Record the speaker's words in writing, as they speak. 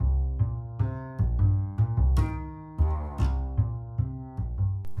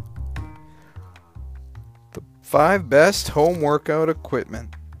5 best home workout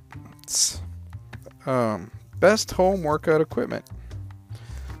equipment. Best home workout equipment.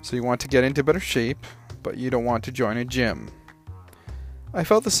 So you want to get into better shape, but you don't want to join a gym. I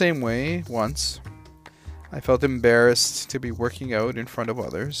felt the same way once. I felt embarrassed to be working out in front of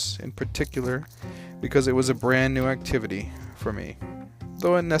others, in particular because it was a brand new activity for me,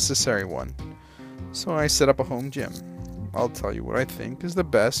 though a necessary one. So I set up a home gym. I'll tell you what I think is the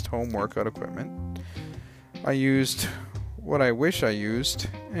best home workout equipment. I used what I wish I used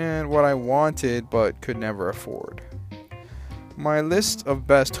and what I wanted but could never afford. My list of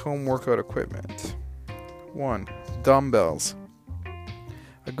best home workout equipment. 1. Dumbbells.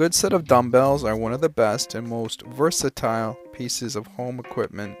 A good set of dumbbells are one of the best and most versatile pieces of home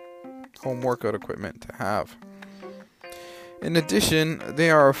workout equipment to have. In addition,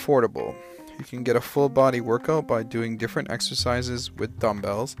 they are affordable. You can get a full body workout by doing different exercises with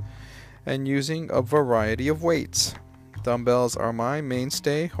dumbbells and using a variety of weights. Dumbbells are my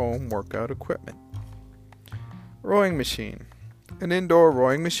mainstay home workout equipment. Rowing machine. An indoor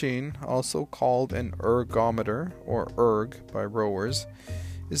rowing machine, also called an ergometer or erg by rowers,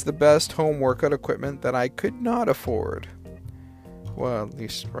 is the best home workout equipment that I could not afford. Well, at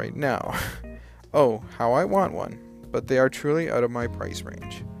least right now. Oh, how I want one, but they are truly out of my price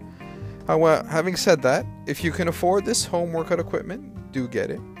range. Having said that, if you can afford this home workout equipment, do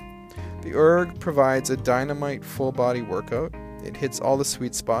get it. The erg provides a dynamite full body workout. It hits all the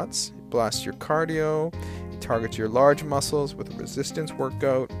sweet spots. It blasts your cardio, it targets your large muscles with a resistance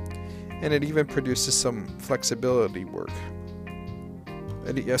workout, and it even produces some flexibility work.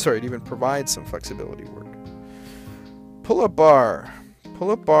 It even provides some flexibility work. Pull-up bar.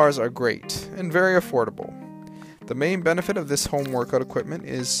 Pull-up bars are great and very affordable. The main benefit of this home workout equipment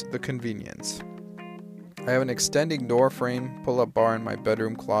is the convenience. I have an extending door frame pull-up bar in my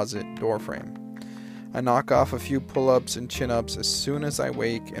bedroom closet door frame. I knock off a few pull-ups and chin-ups as soon as I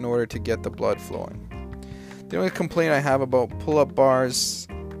wake in order to get the blood flowing. The only complaint I have about pull-up bars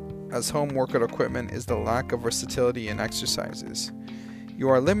as home workout equipment is the lack of versatility in exercises. You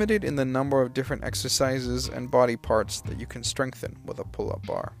are limited in the number of different exercises and body parts that you can strengthen with a pull-up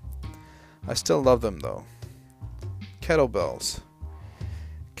bar. I still love them though. Kettlebells.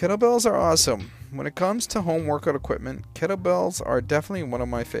 Kettlebells are awesome. When it comes to home workout equipment, kettlebells are definitely one of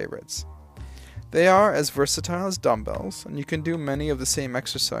my favorites. They are as versatile as dumbbells, and you can do many of the same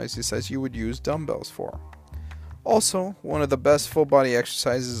exercises as you would use dumbbells for. Also, one of the best full body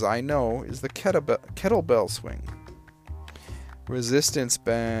exercises I know is the kettlebell swing. Resistance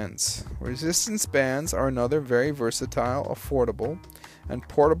bands. Resistance bands are another very versatile, affordable, and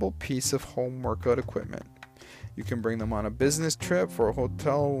portable piece of home workout equipment. You can bring them on a business trip for a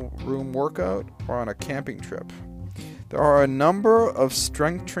hotel room workout or on a camping trip. There are a number of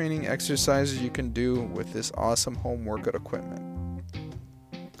strength training exercises you can do with this awesome home workout equipment.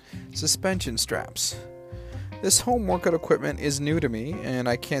 Suspension straps. This home workout equipment is new to me and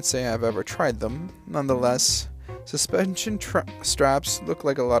I can't say I've ever tried them. Nonetheless, suspension straps look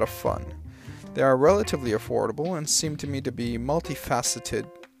like a lot of fun. They are relatively affordable and seem to me to be multifaceted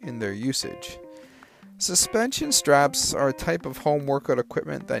in their usage. Suspension straps are a type of home workout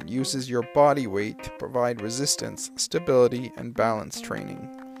equipment that uses your body weight to provide resistance, stability, and balance training.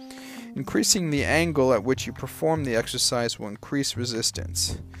 Increasing the angle at which you perform the exercise will increase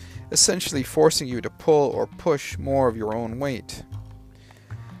resistance, essentially forcing you to pull or push more of your own weight.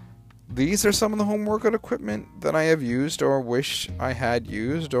 These are some of the home workout equipment that I have used or wish I had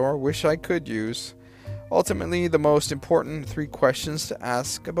used or wish I could use. Ultimately, the most important 3 questions to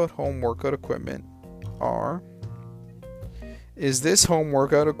ask about home workout equipment are: is this home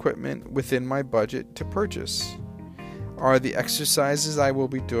workout equipment within my budget to purchase? Are the exercises I will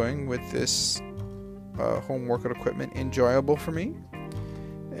be doing with this home workout equipment enjoyable for me?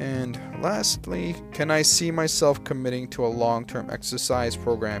 And lastly, can I see myself committing to a long-term exercise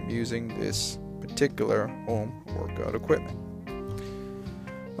program using this particular home workout equipment?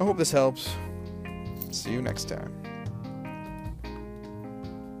 I hope this helps. See you next time.